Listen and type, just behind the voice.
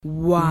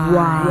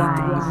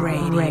Wide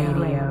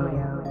Radio.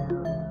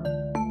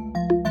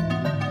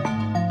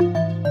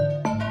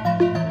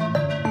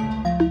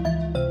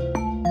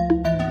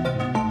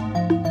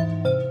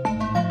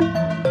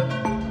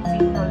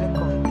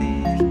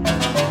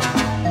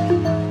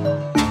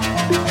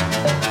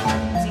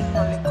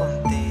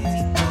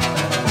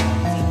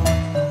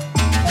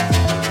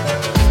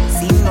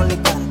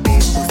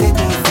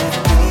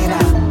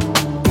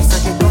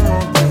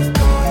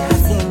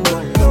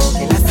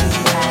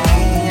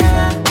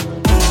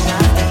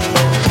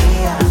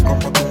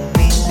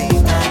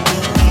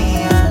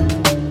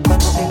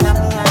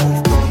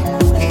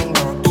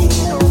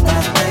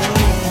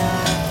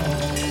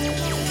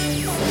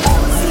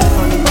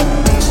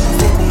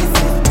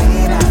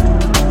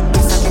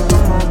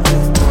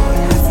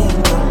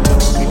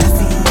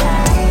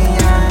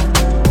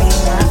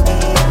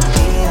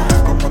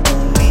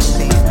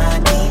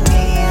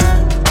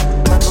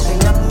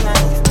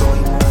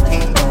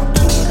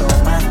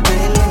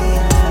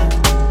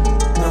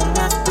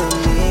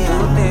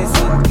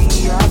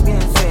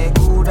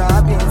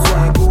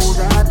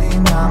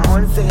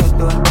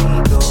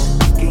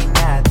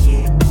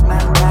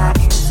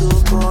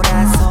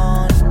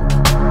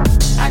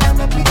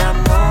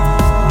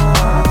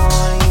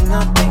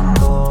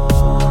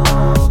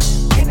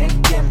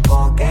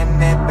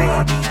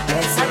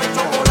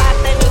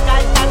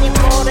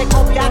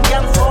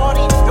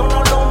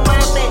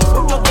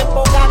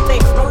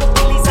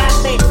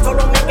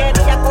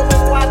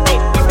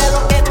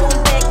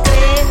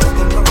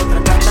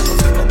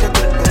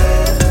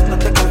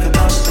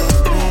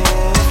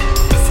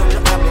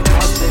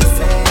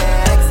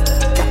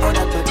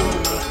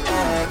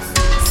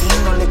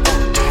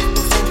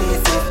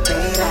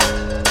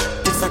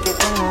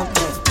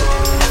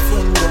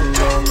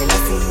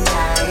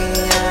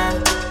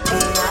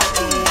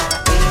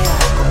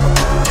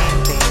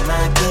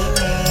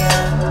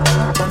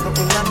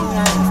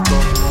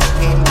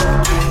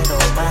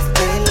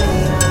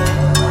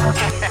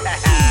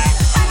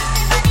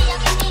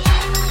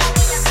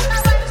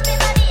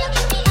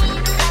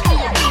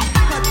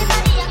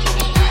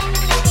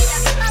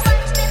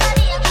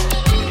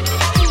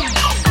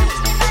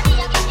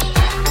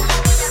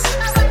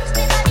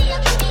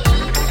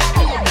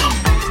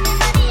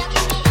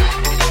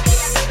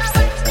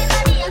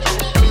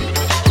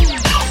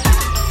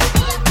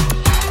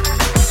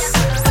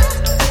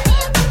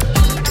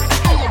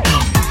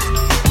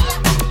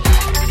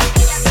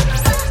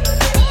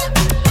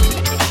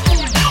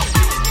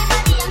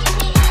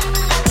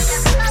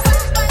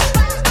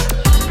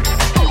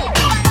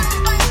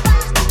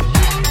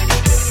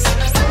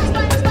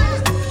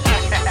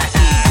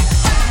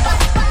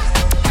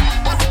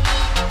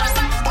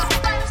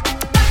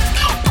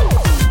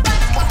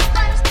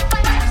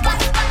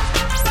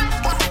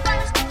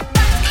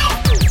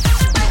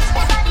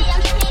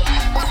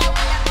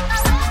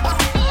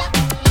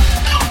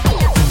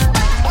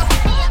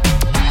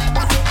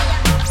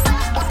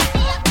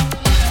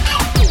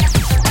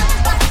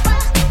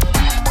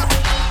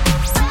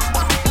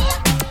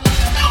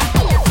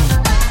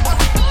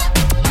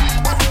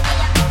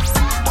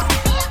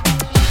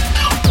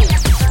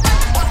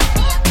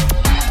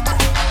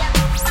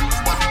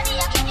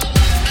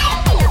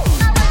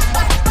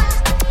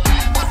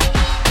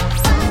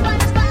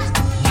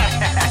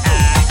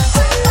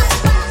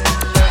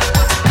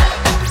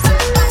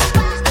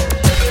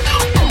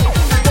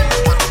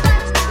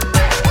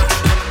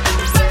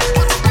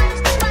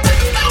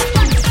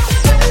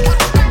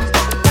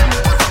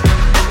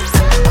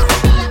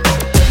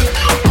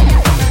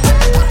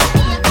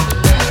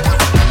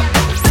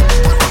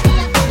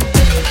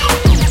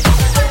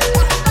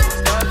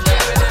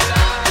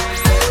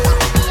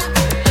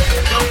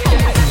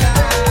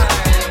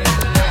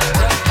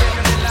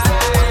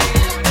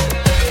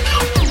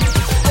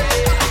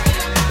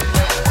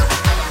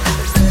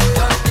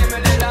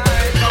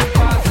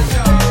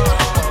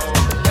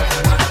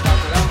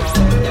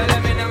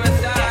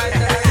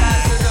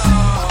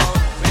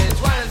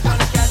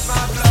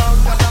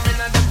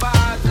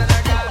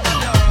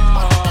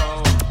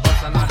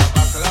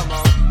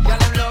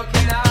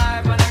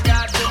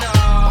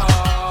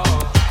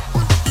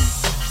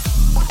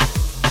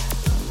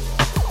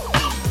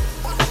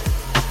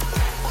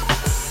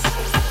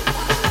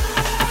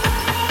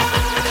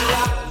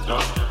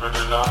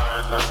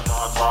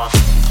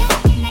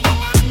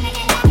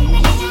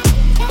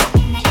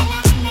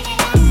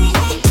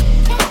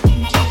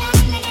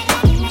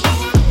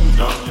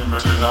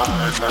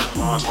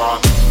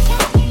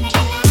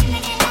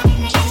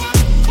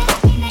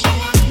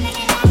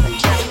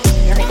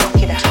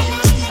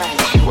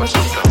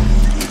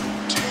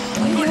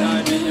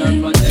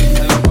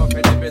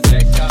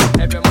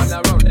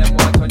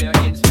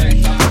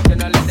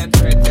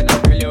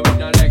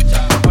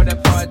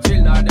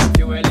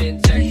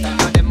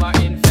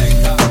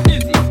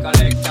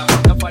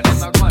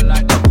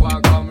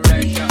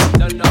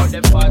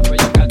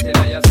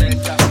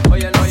 Oh,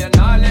 you know you're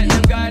not letting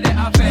them guide it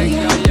affect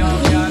you,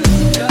 young girl.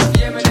 Just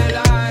give me the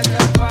light.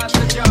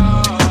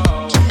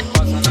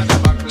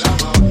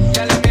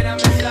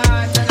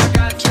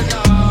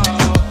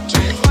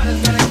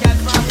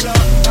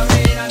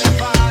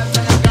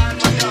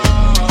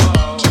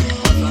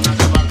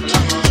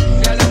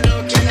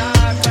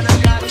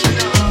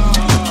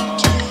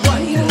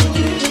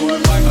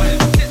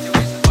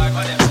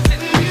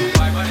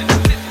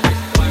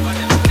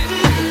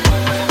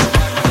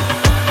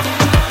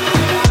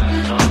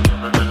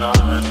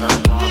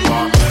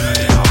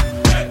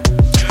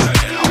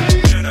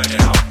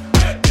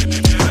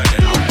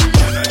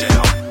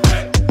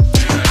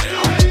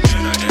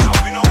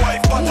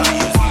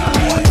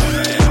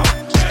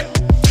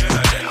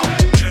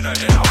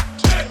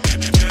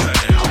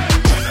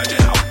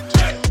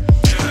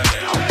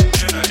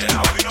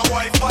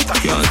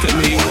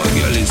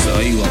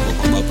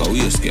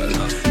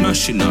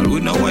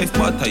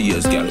 matter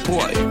years, girl.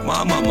 Boy,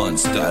 mama man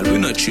style, we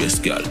no chase,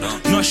 girl.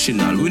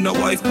 National, we no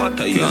wife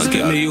matter years,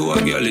 girl. Me you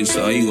a girl is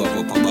you have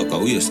up a back a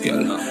waist,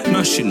 girl.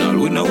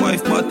 National, we no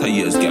wife matter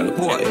years, girl.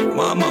 Boy,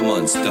 mama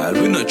man style,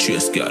 we no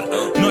chase, girl.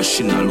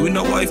 National, we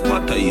no wife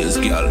matter years,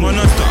 girl. Man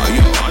a star,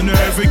 you and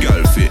every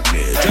girl fit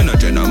me.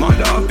 Jenna,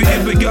 mother,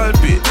 baby girl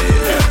fit me.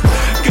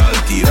 Girl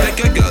teeth like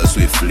a girl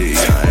swiftly.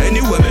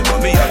 Anyway,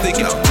 me have the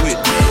girl with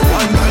me.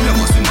 One girl that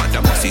must be mad,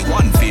 that must be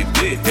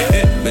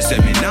 150. Me say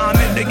me nah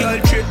make the girl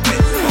trip me.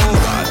 Oh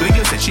God, when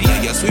you say she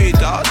ain't your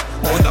sweetheart,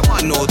 oh the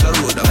man out the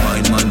road, the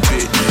mind man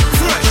fit.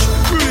 Fresh,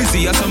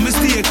 breezy, as some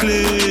mistake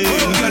clean.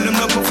 Girl them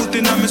up a foot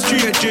in on me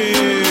straight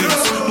jeans.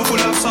 Me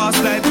full of sauce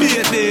like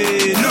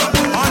baby. No,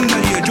 under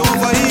age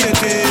over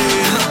 18.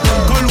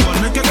 Call one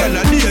make a girl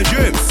a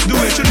daydream. The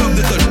way she love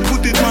the touch,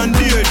 put it on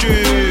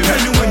daydream.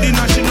 Anyway the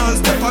national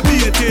step a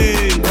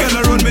beating.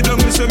 Girl around me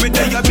down, me say me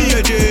tell ya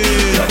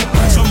beating.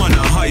 Some man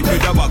a hype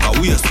with a bag of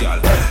waist, girl.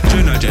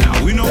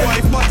 Jenna, we no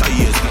wife but a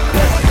yes,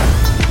 girl.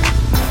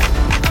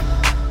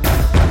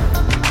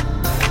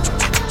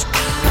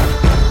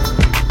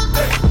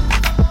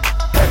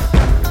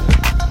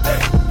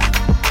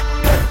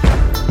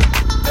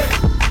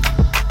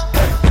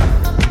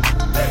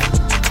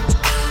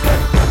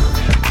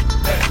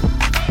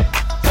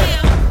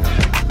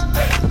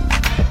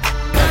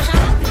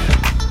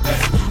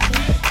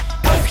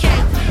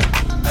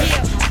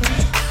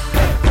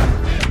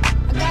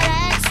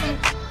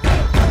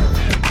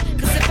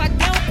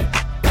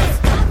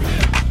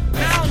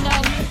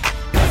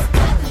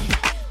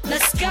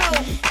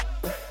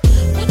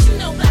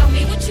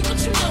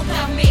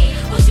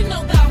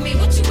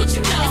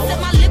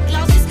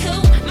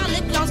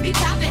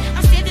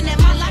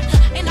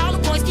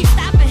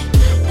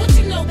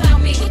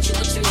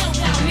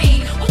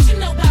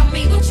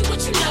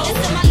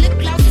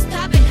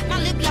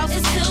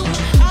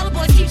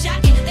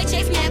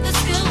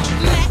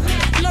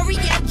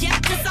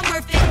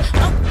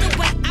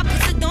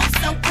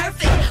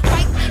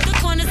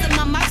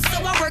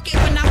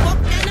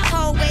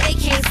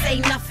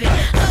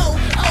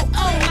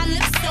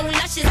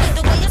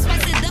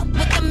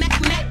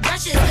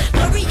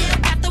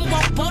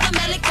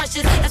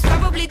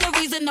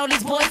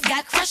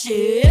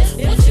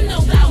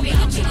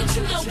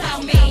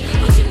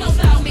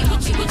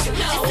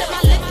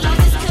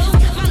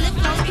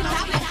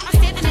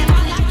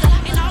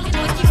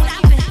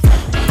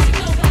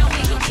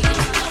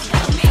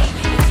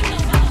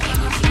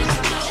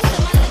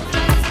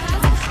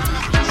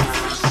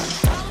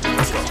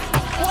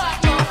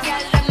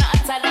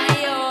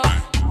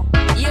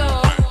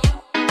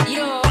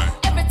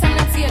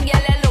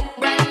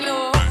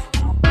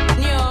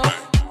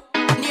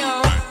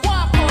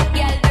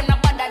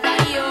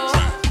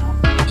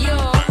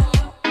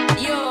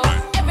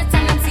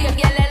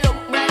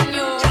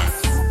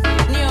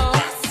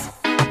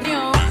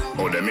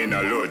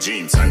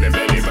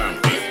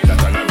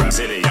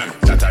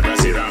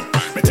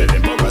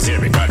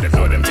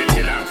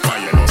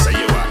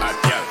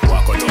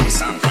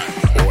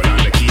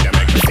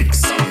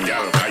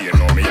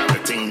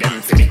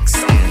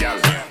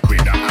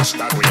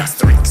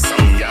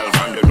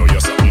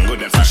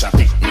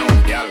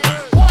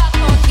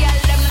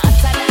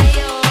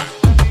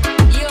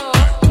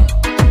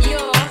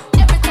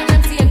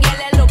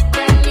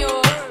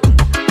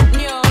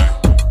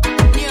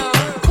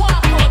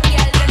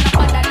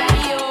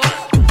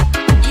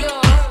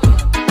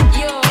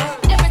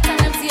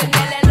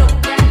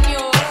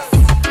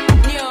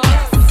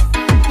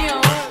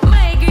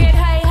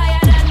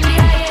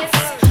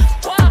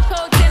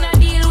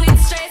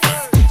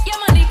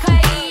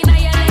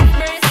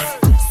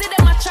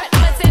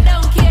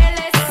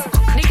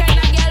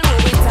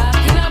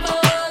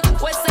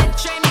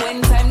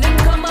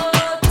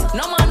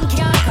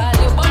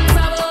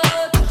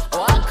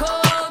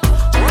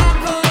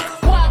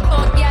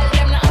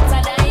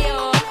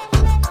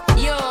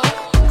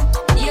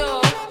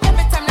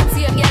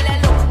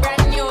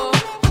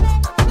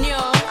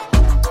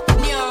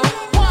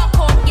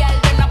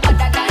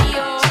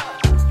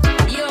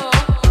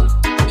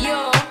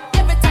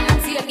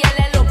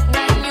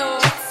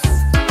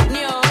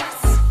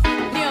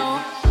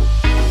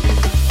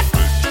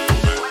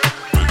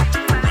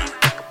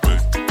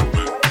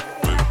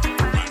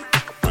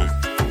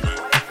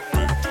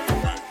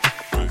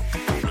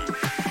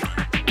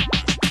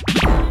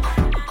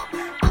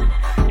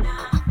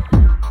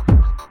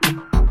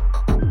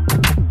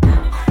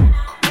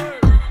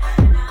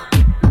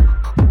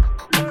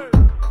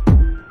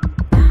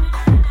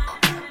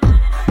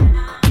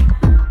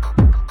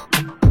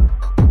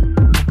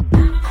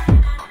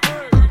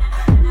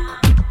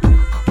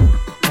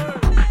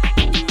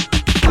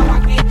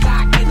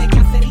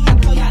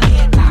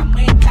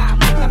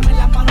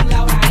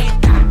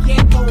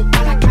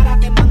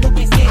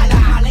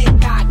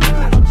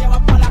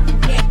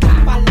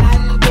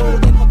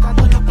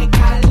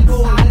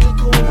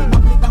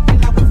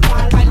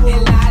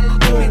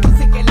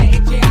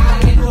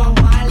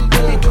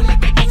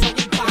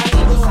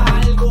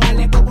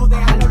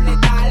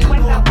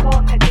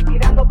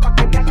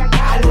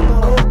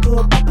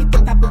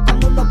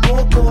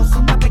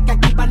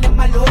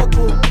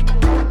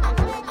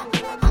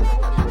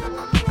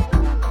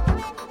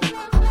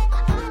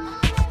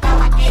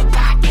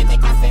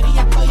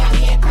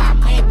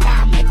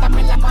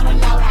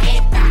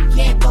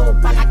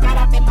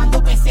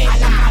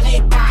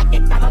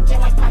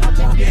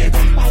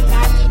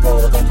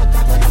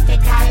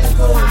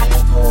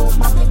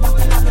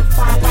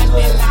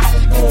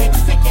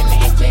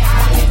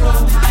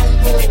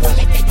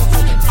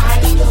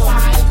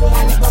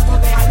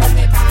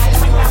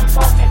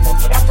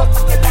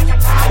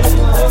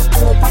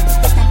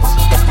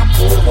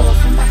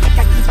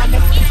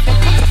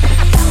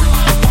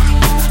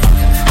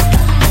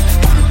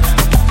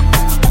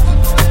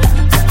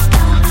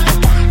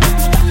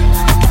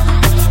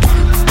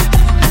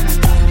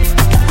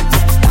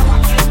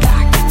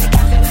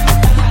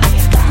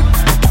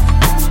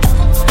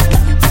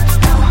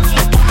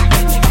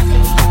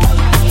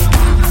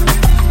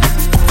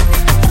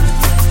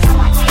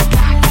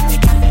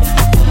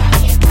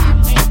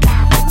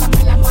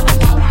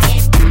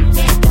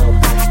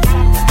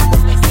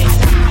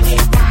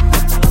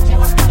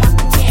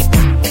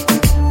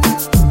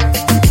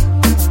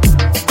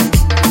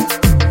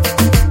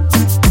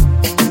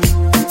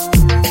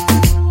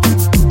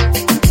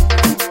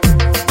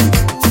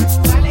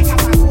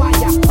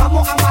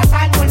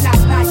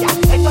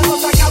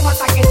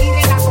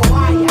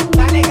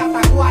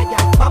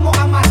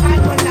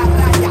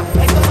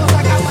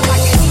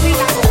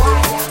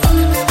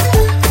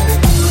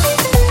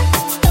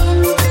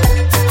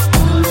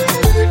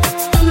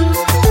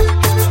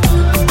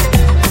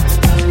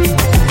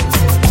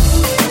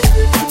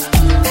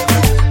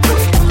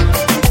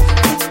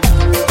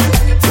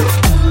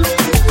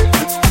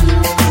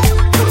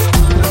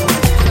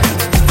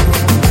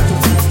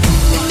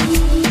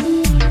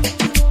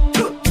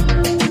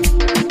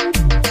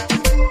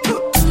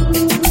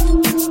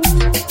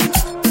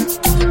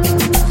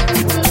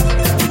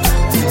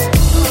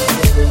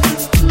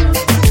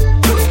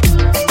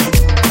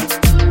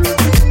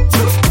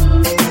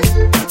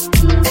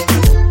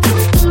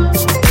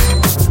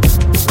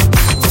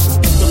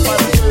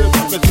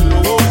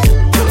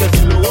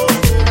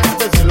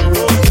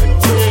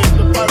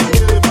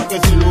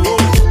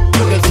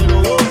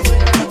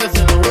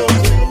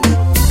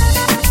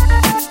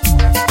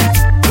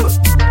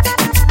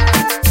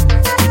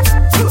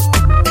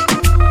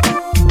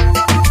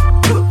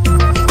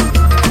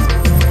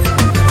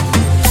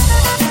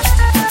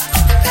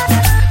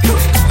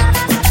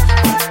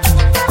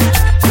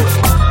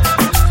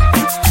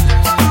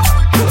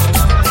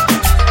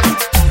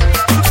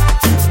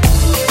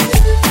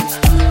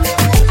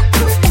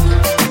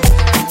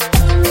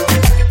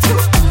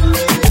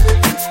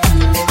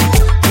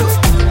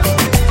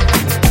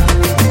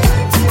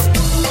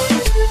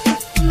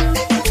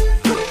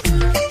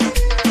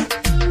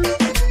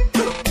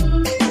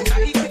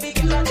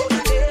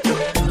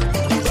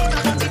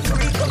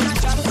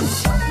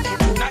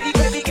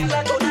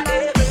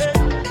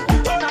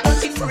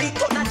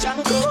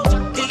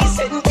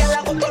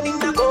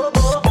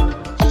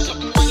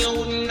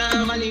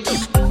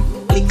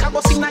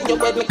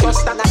 head, make your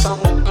stagger song.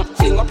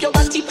 Fling up your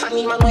body,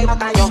 panty man, way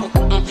back a young.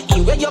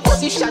 In where your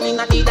position in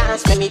the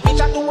dance, when me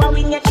picture to a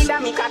win, you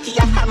kid me cocky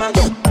a hammer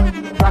yo.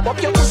 Wrap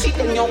up your pussy,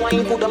 then your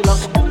wine good on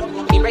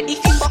love. Be ready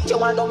to fuck you,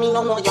 and don't me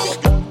no more young.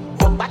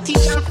 Your body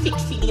can fit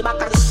for the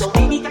back and so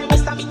anytime you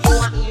stab it, you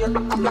want ear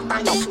back up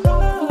like a young.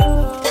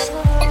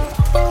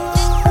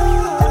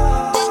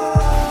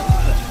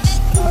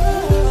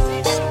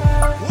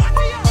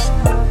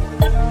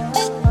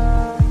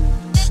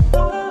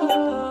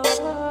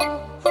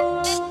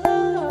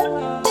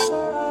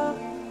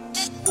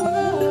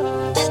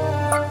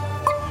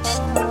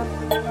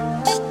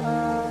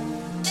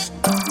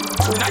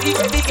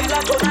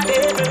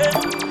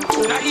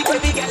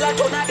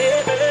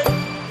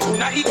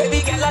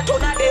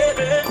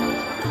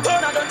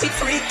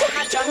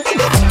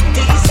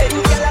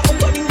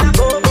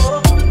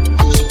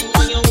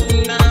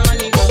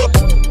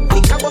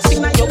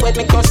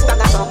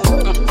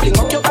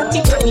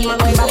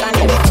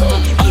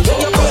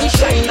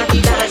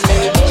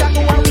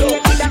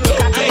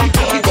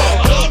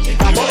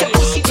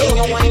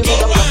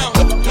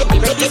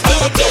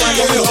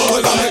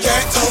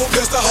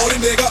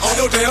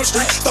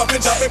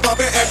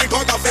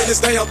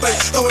 Damn thing,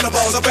 throwing the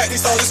balls up at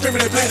these soldiers,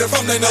 screaming and bleeding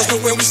from their nose.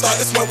 But when we start,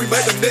 that's when we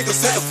make them niggas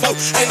hit the flow.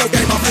 Ain't no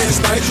game, my finish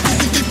thing. You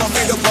can keep my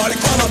finger party,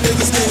 call my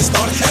niggas getting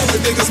started. And the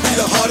niggas be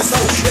the hardest. So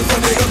if a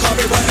nigga call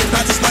me running,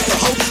 not just like a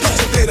hoe. Don't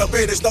you get up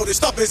in this, know this,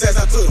 stop his ass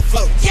out to the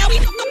flow. Yeah, we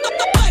nut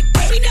and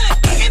budget, we nut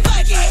and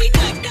budget, we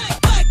nut and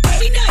budget,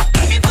 we nut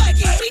and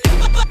budget, we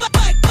nut.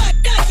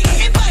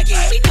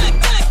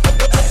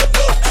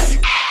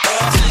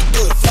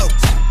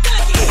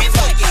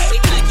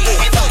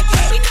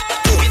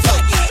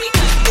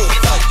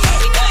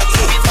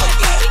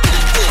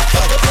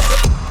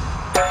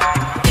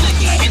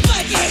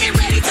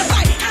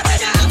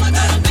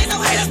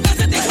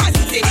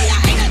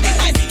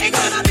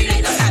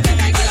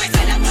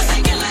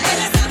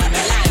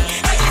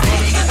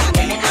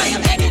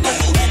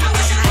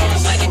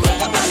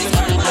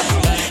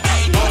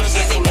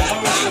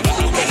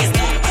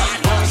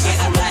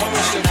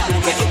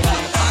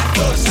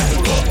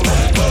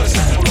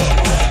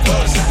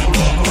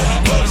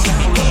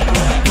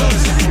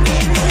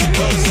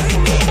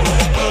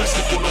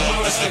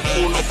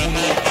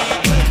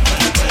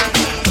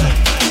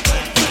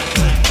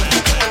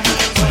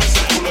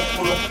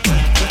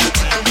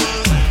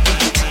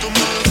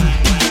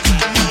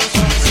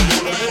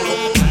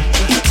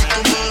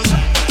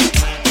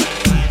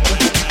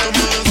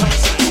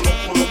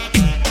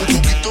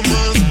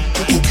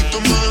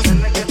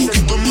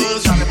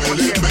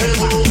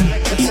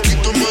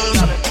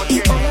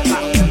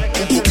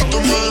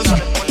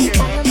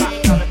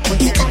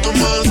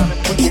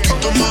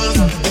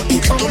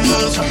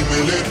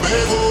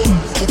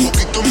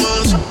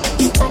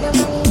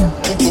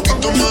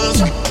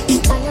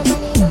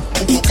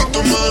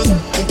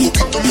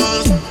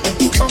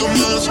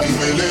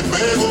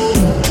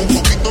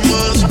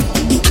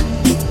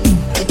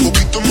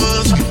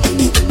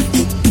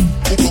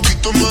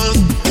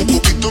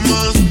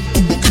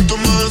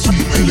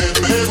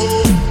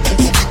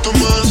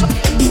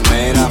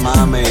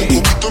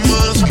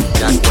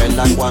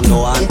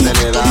 Cuando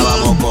antes le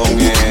dábamos con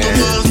él.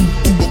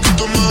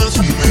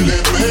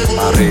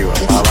 Arriba,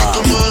 pa'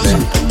 abajo,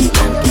 lento,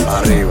 lento,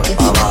 arriba,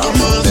 pa'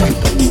 abajo,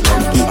 lento,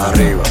 lento,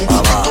 arriba, pa'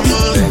 abajo,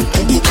 lento,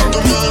 lento.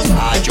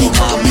 Hacho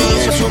mami,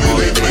 eso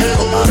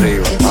movimiento,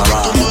 arriba, pa'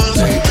 abajo,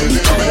 lento,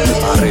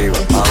 lento, arriba,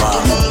 pa'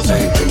 abajo,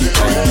 lento,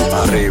 lento,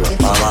 arriba,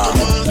 pa'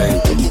 abajo,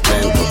 lento,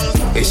 lento.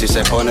 Y si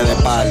se pone de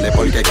espalda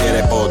porque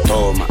quiere, pues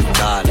toma,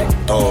 dale,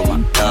 toma,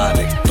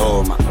 dale,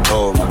 toma,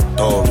 toma,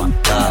 toma,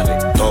 dale,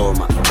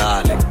 toma,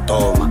 dale,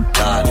 toma,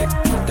 dale.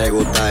 ¿Te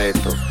gusta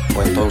esto?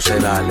 Pues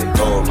entonces dale,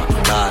 toma,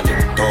 dale,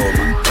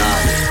 toma,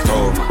 dale,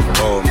 toma,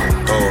 toma,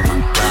 toma,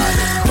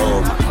 dale,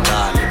 toma,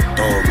 dale,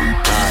 toma,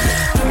 dale.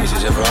 Y si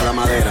se prueba la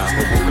madera,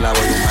 pues un clavo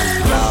y un mal,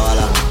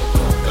 clávala,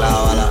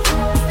 clávala,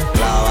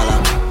 clávala,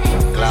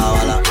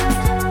 clávala,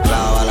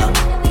 clávala,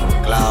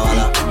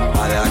 clávala.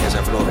 Va a dejar que se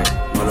afloje,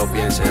 no lo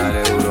pienses,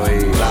 dale duro y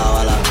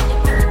clávala,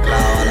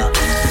 clávala,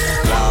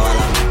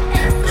 clávala,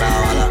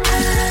 clávala,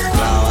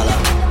 clávala,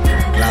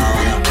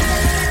 clávala.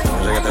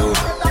 No sé qué te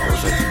gusta, no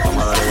sé,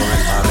 vamos a darle con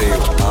él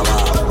arriba,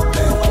 abajo,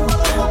 lento,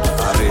 lento,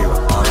 arriba,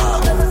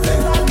 abajo,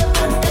 lento,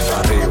 lento,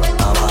 arriba,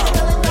 abajo,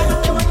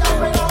 lento,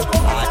 lento.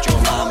 Hacho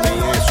mami,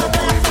 eso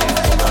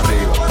movimiento,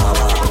 arriba,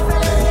 abajo,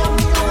 lento,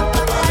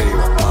 lento,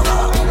 arriba,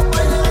 abajo,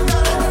 lento,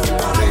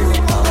 lento,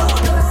 arriba, abajo,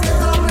 lento,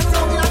 lento.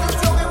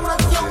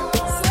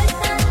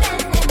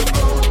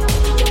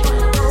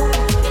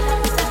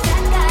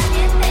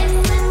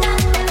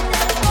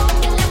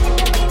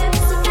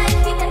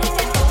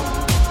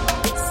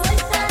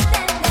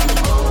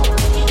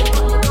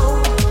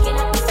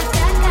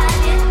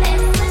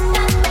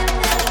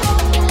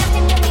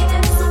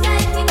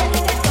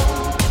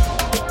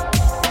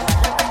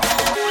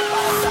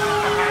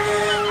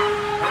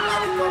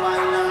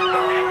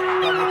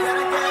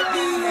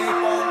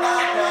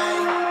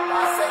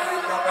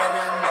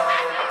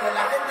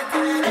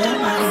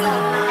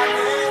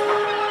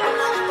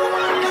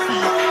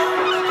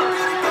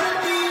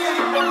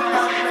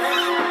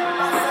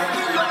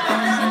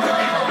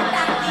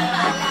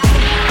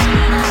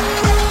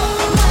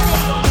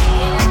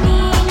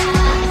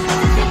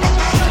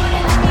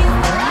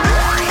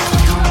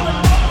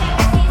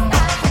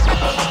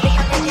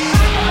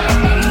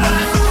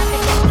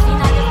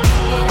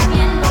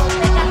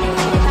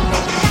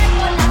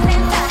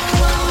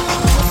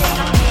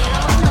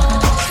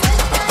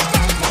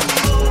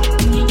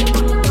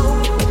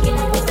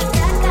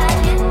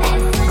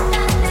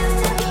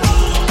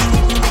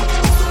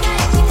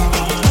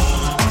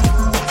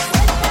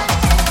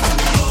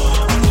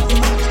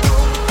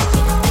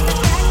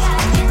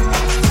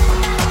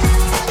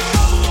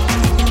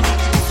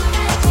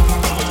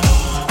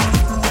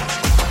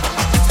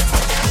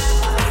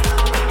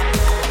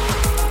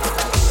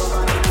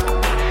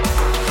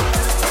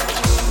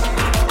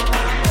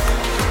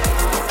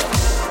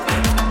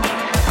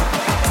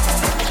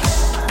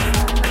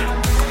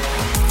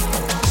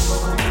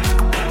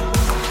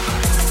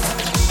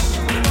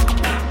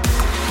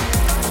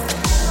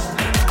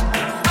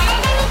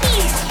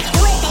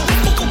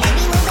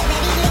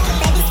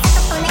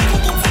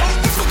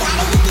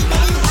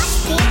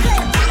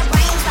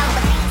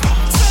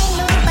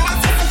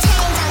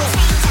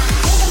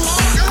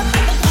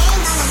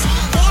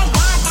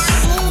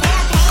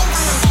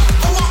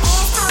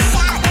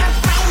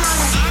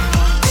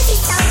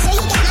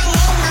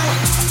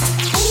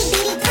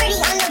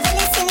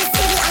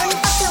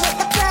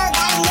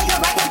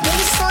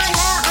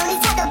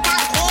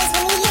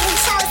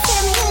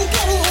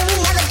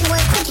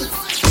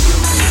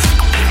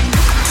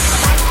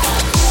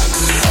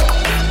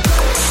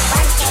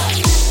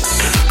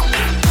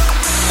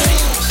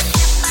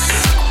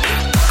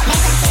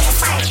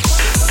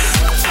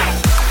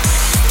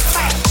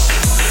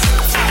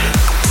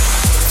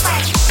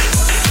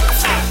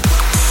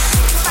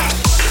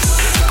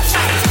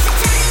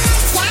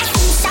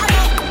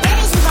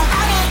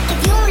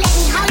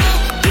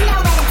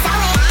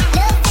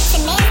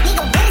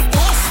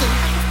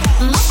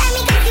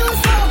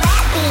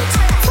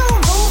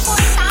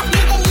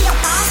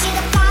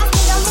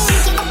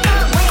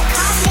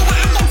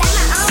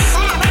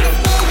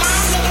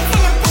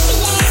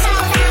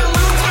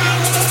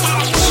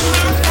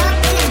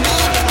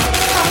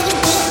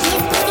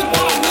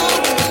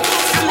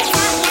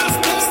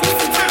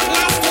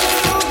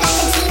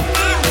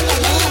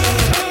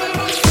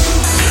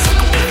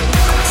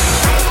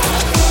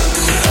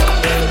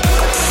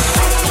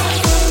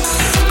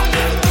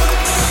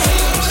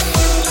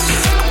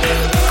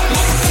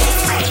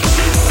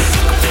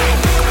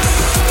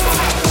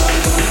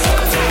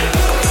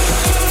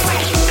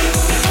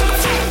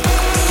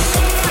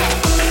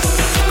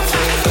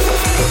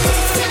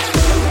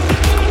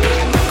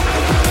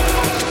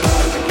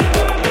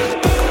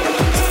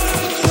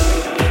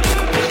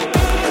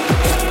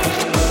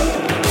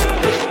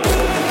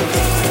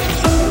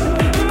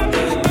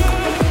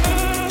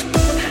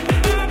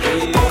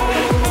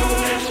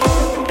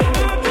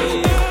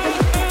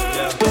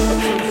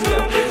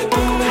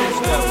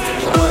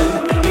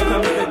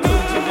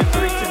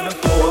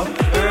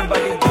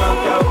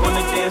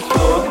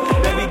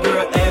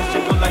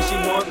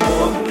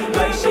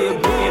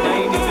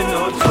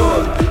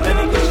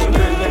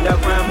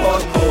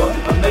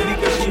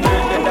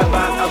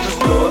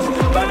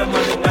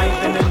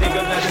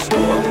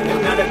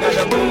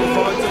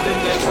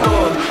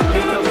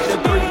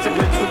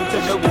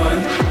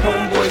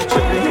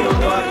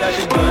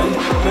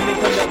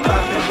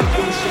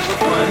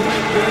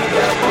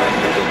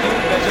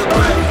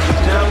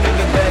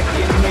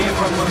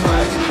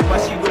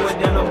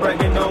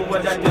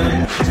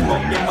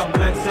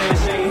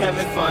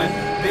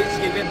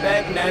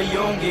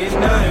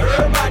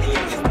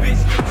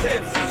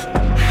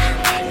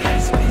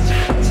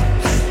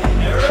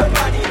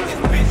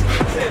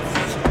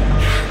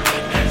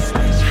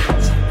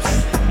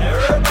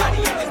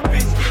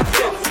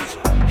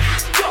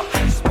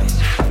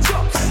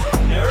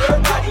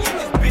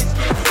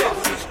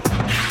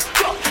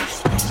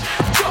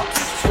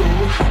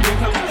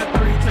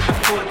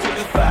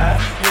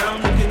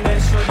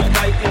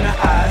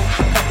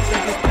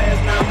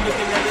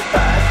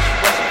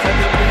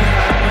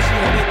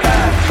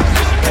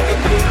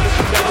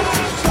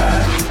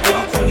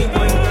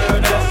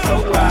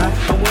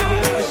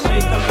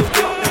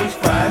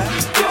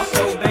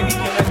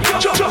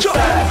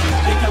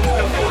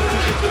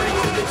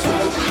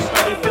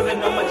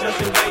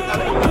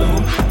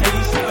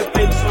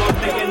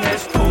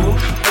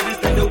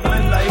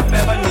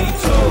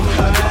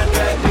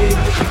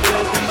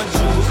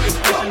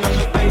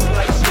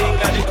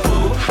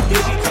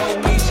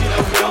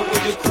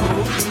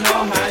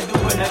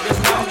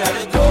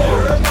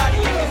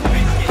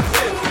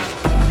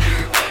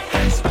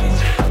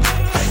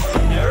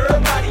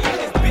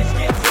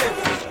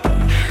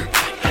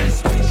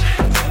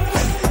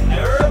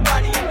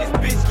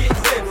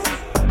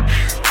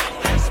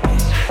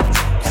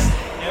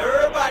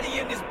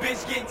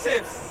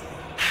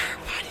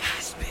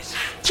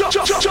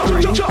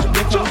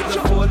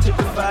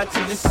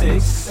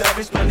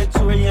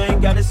 sorry, I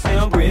ain't gotta say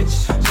I'm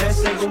rich. That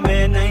single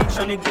man, I ain't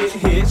tryna get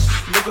hitched.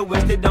 Nigga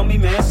wasted on me,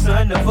 man,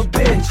 son of a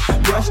bitch.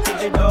 Brushed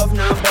it off,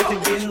 now I'm about to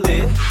get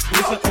lit.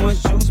 With some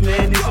orange juice,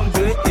 man, it's some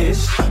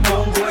good-ish.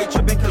 Homeboy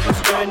tripping cause I'm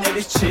staring at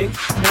his chick.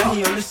 Now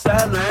he on the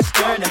sideline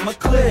staring at my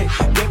click.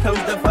 Then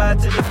comes the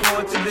 5 to the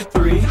 4 to the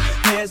 3.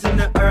 Hands in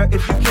the earth,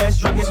 if you catch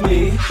drunk, it's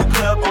me.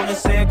 Club on the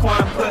San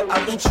Juan, put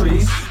out them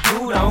trees.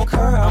 Dude, I don't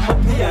care, I'm a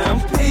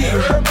PMP.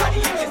 Everybody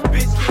in this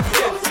bitch get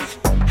tipsy.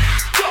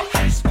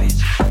 Everybody in this bitch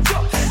get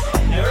tipsy.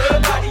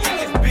 Everybody in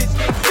this bitch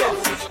get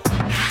tipsy.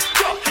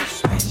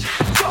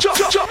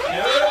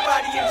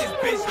 Everybody in this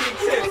bitch get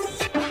tipsy.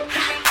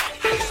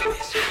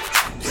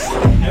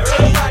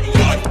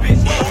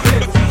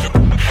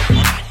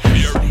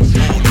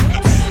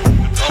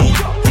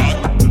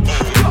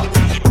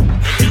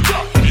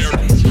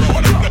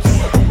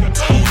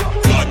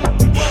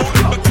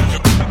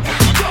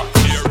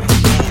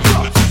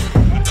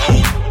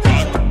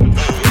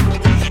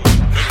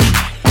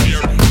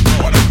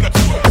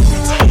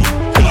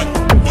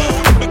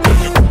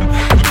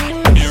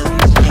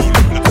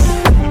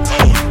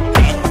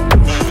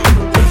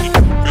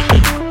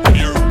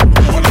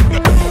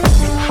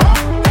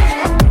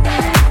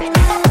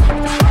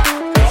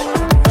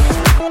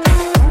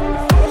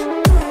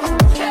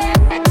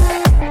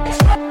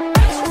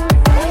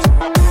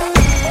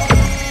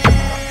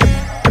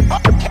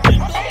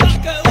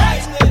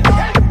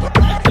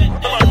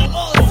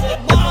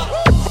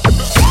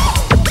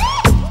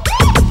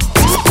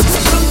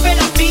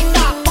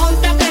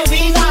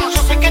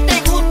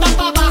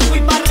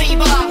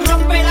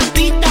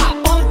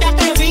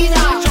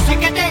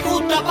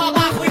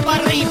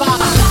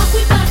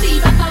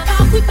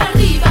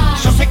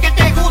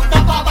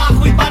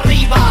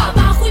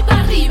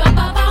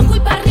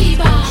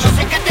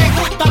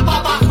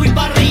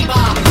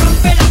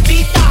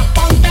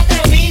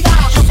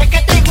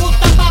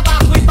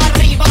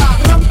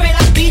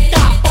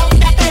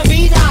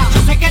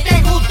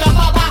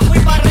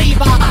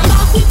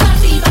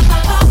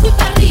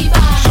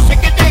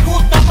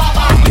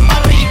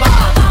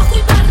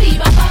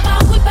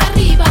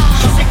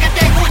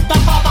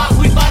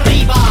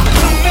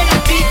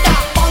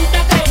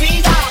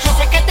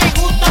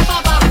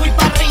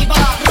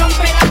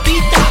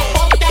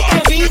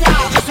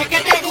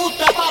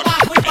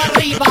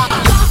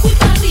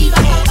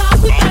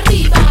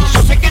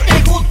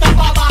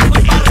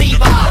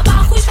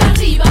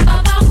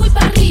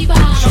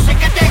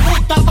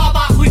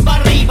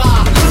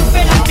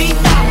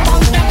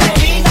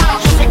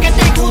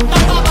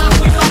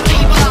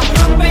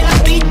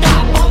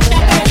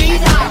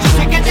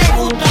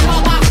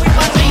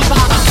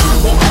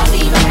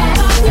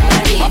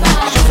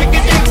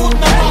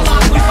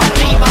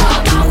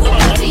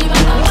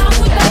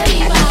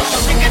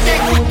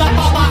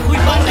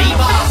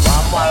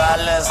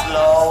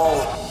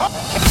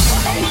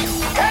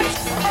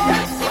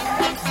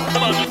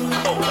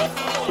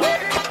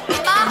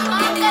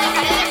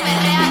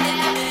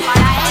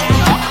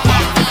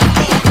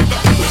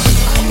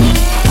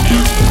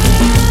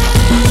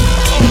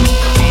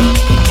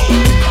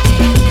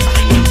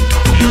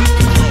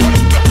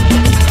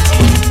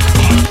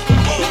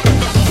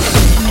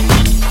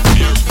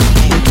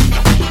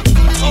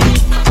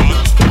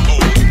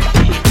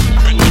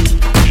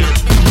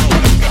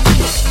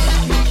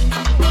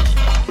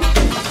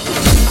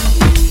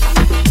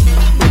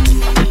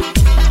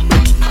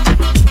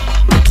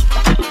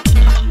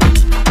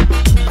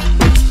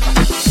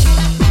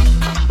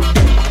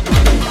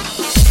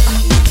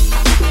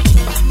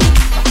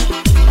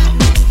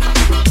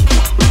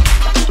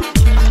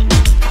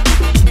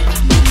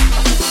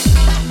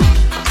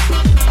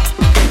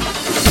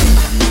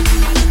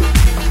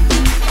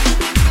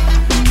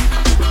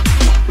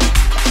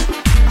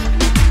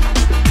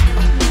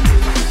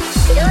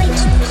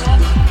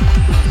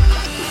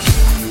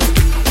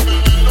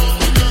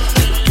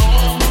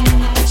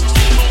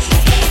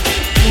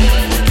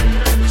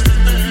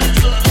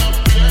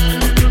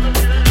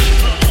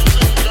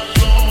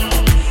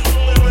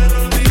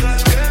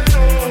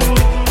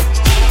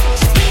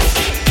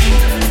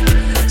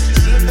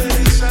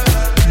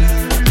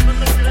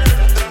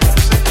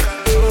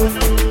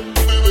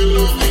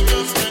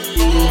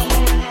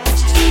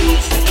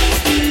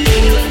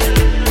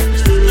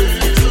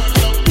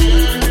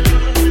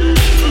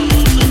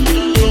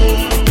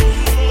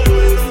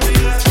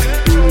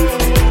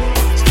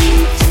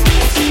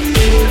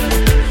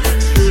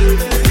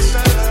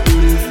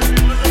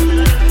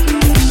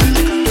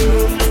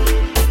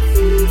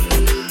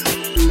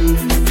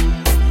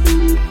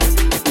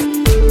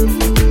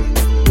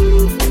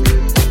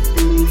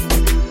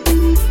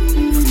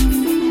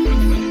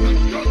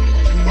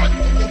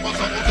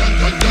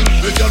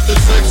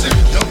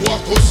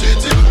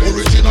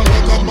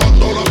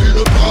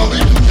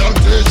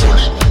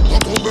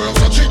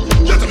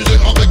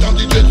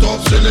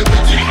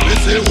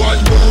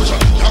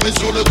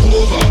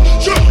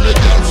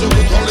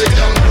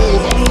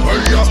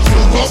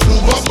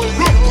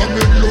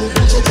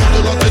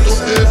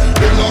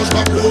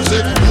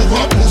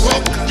 Move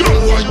up, girl,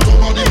 wine ton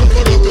body,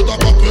 montre-le que t'as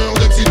pas peur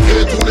d'exciter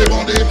tous les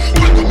bandits.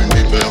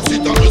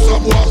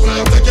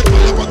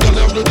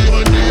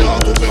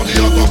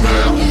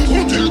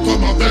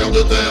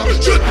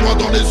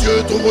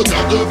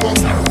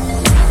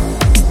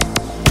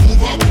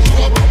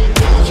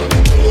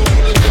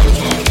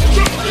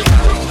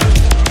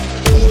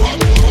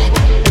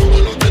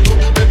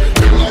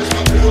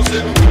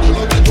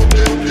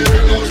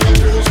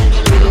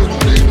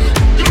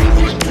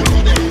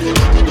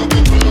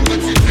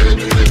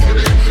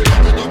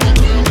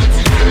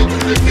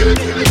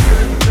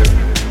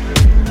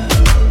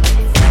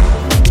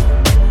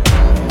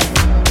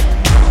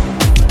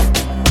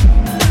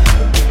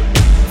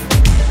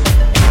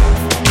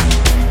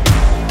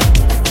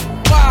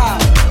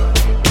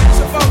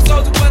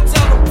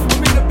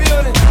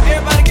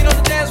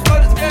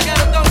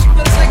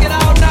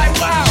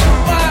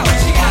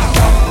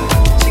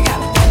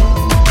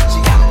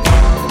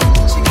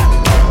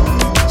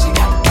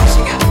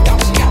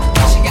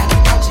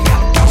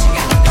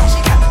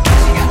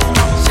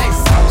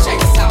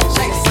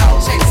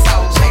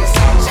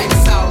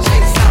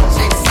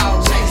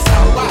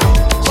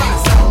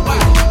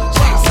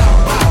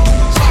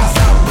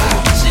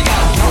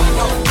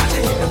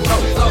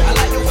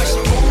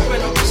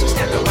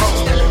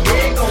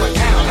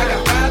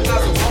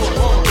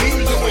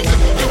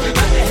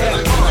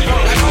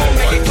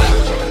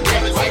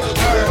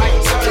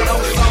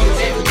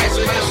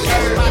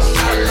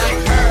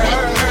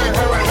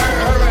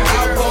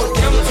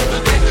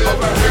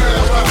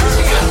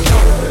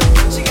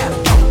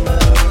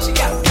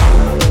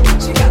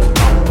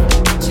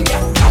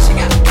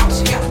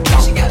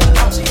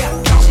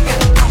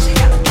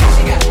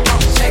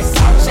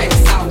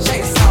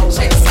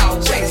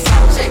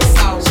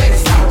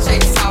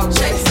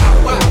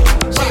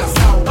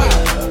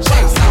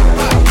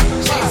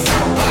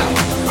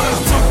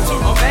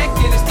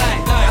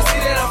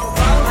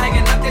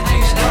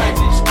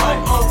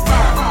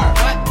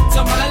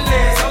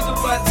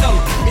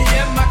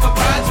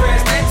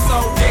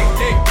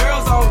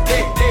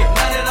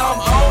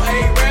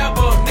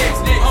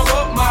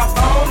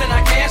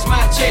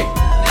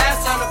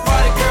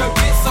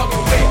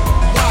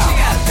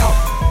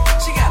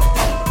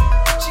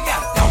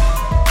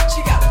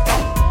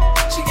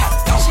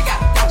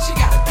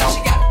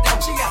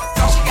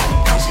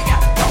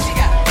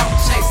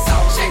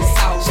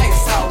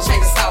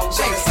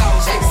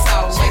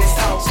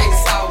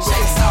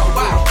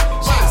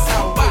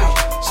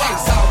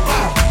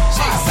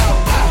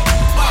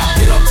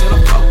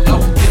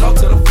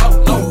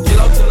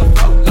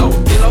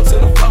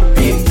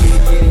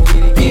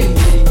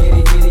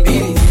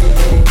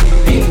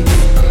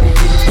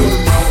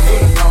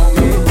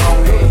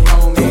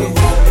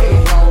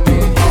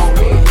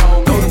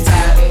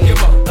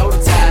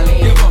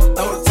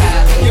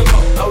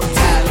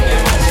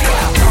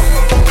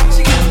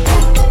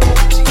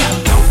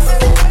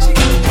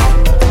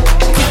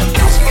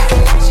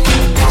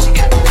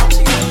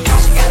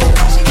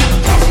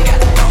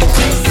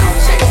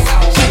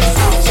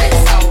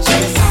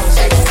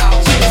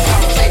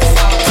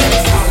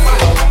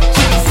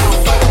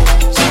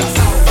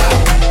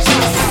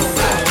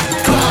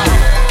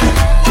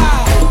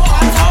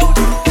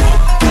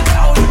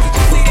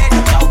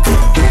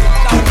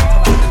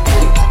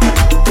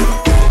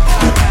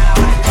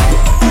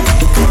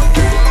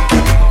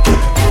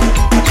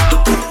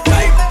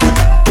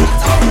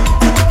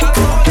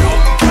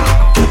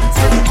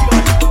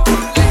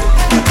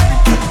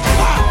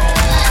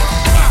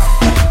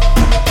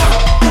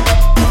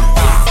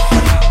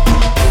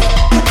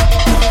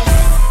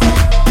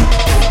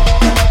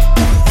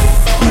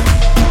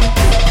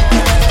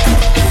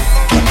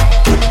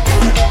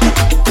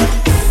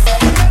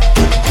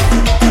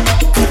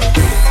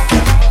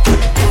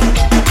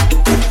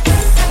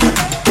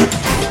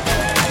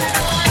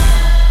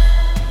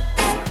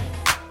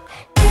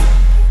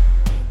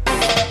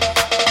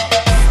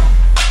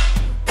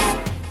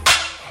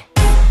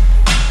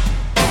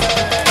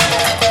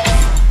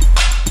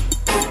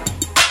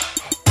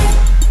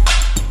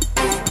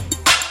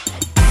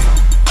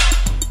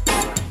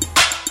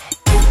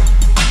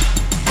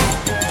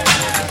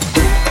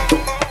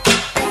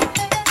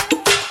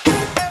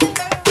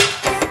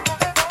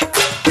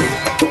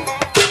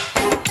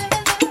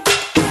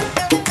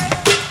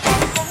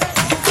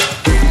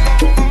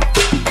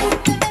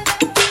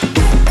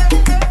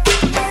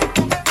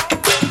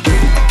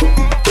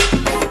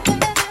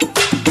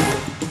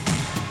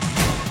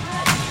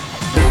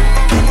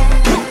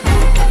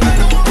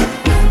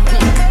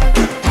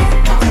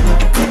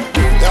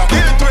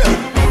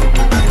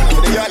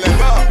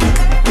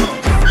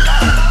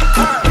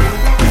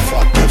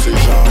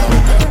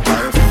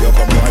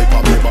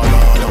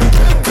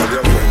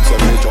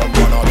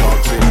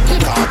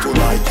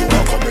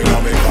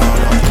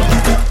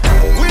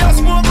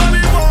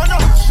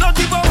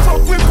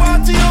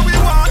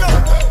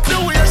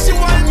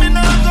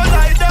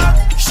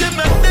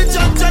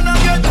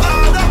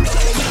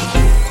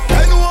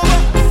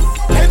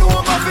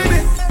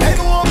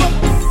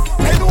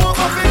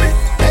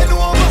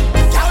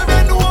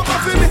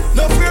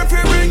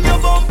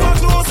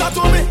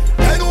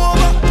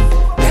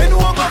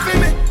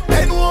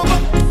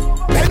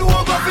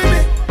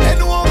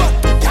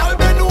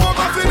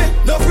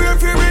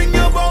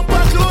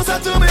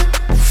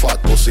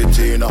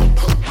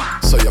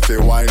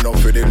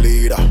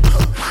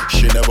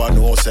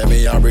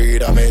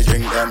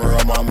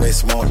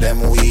 out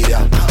them weed,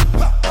 yeah.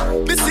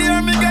 This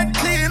year me get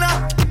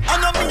cleaner. I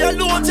know me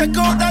alone check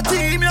out the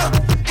team, yeah.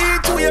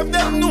 Each wave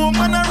them know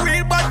man a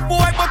real bad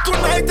boy, but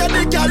tonight I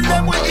the girl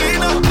them we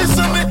in.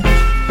 Listen me,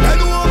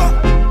 bend over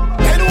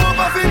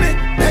for me,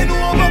 bend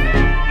over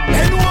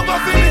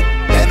for me,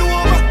 bend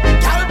over,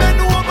 girl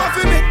bend over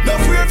for me. No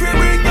fear if you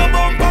bring your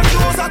bumper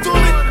closer to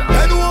me.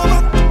 Bend over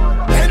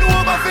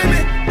for me,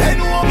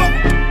 bend over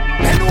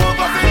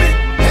for me,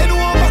 bend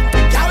over,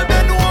 girl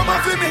bend over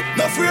for me.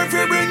 No fear if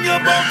you bring your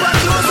bumper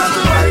closer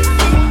to me.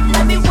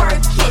 Let me work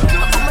it.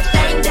 Put my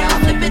thing down,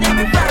 flip it and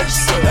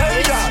reverse it.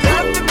 It's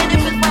your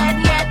primitive and wide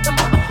yet.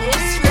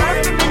 It's your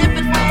primitive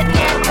and wide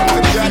yet.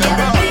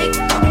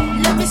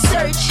 Let me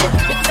search it.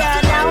 To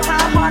find out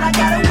how hard I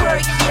gotta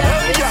work.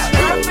 Yeah. It's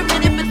your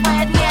primitive and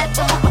wide yet. It's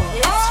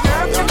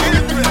your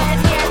primitive and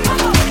wide yet.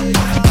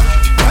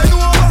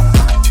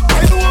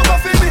 Bend over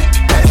for me.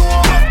 Bend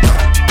over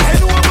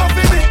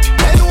for me.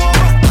 Bend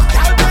over.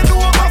 Girl, bend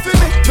over for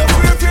me. No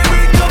fear if you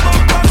bring your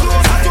bumper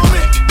closer to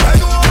me.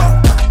 Bend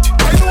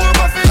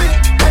over for me.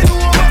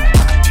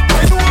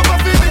 Bend over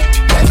for me.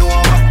 Bend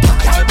over.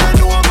 Girl,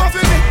 bend over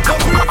for me. No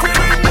fear if you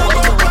bring your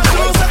bumper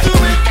closer to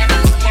me.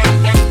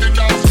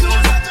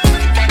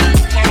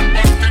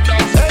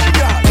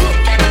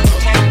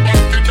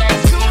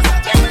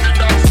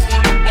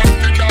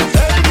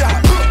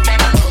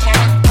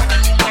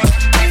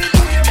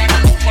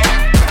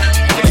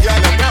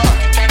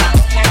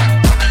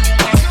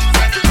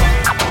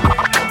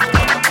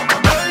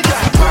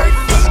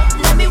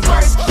 Let me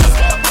work it.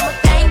 Put my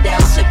thing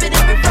down, flip it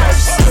and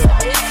reverse it.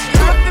 It's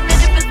your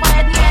primitive and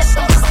wide yet.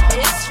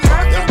 It's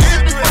your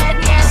primitive and wide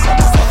yet.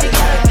 If you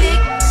got a big,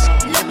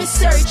 let me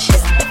search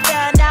it. To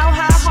find out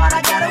how hard I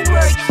gotta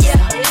work. Yeah.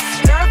 It's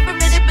your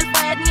primitive and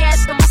wide yet.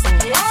 It's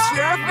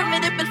your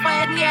primitive and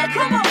wide yet.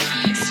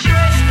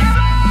 Stressed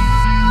out.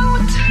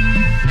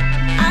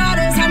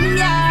 Hours and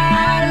years.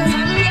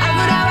 I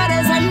could have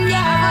hours and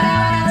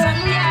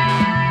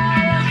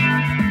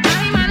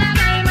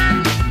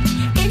diamond.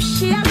 If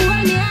she a boy,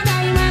 me a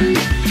diamond.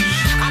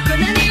 I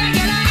couldn't even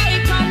get a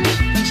icon.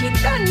 She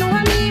don't know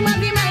me, ma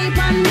be my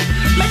pan.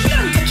 Me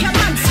don't take your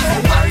man so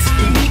what?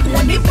 Me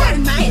only one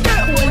night,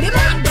 only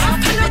man.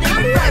 After no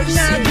come right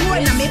now,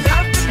 doing a me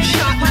pop.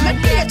 Sharp on me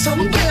plate,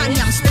 some girl and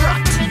yam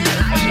strut.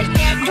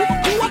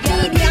 You a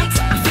idiot.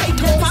 I fight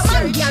over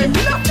man, girl,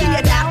 nothing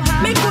you that.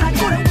 Me good,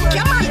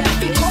 your man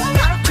happy come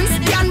back.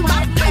 Christian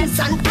Baptist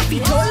and happy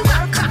turn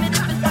back.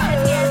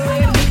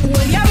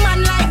 Hold your man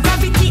like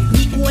gravity.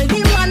 Me hold the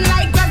man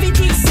like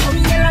gravity. Some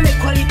girl me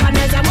call it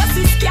panels. I must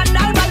be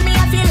scandal, but me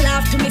I feel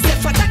laugh to me say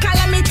what a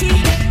calamity.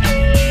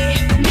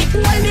 Me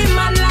hold the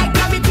man like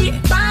gravity.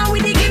 Bow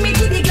with the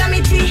gimmicky, the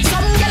glamity.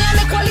 Some girl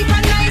me call it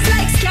panels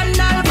like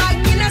scandal, but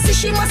you know see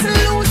she must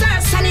lose her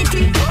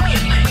sanity.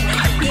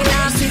 The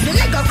lasses, the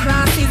Lego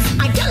crosses.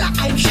 A girl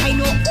I shine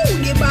know who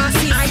the boss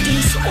is. I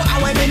think so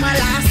I wear them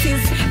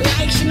lasses.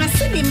 Like she must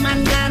see the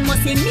man gone,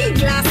 must see me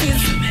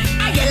glasses.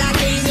 A girl I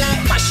gaze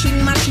like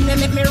washing machine. They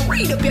make me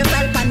read up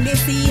yourself on the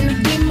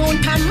scene. The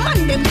mountain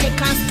man them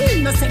take and still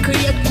no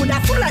secret. Coulda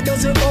full of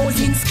those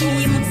housing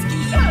schemes.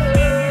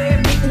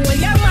 Me hold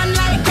your man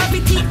like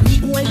gravity. Me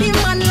hold the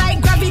man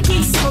like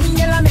gravity. Some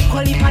girl I me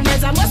call it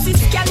panels. I must see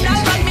scandal,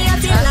 but me I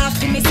feel laugh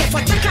to me say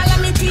what a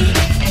calamity.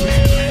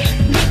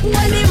 Me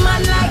hold the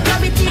man like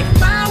gravity.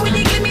 Bow with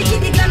the gimmicky,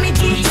 the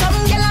glamity. Some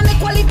girl I me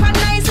call it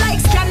panels like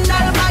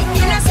scandal, but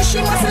you know see she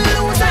must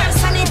lose her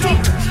sanity.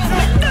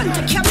 Me don't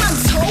take your man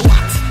so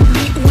what?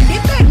 Me hold the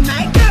bed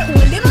night, girl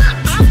hold the mat.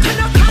 After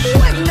no come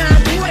when now,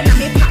 do when I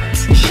me pat.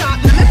 Sharp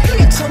now me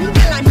plate, some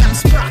girl and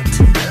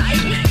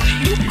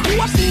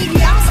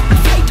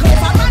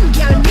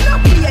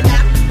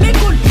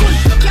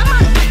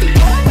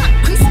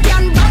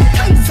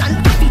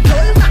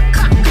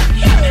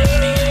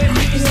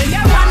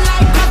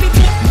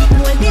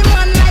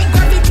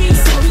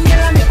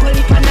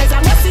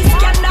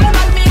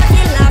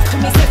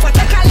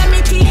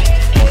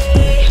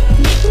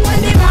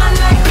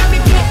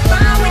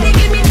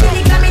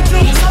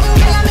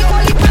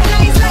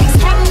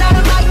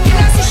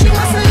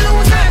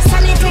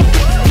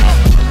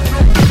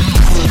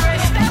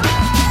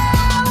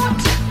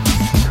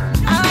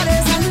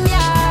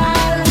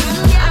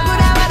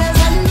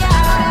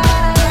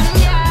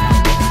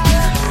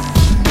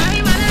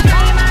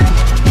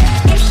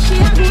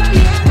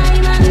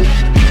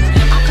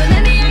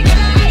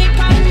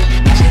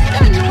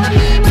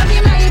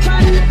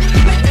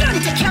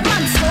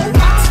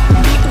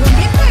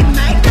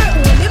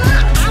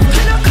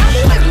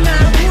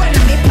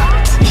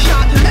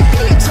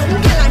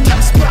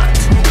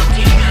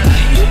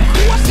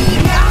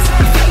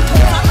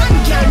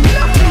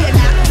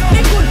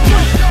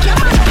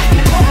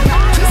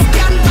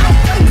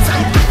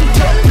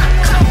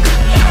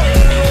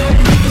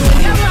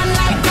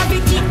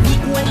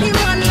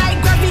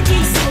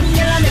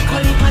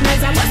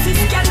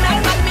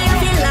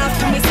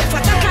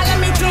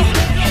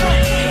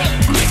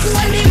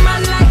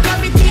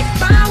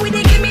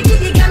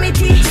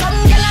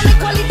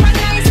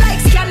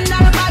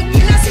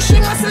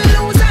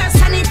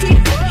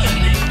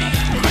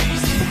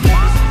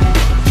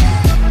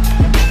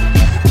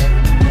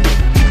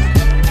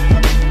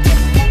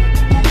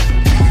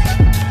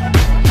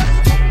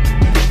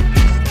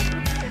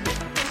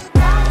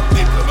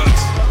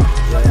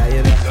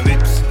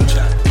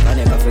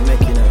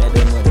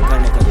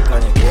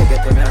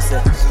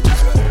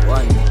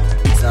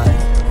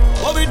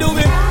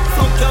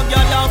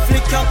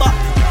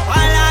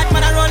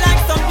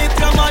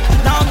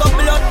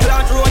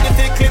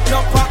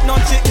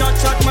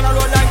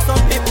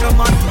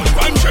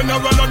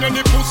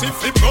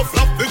no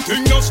flop, the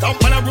thing no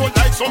stop. Man, I roll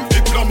like some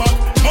diplomat.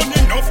 Money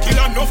enough, kill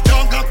enough,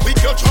 dog, and quick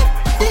your chop.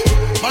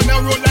 Man, I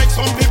roll like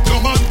some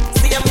diplomat.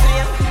 See I'm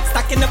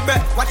stuck in the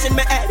bread, watching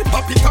my head.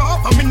 Pop it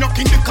off, I'm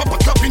knocking the cup,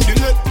 tapping the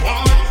lid.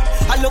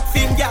 I look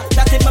thin, yeah,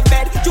 that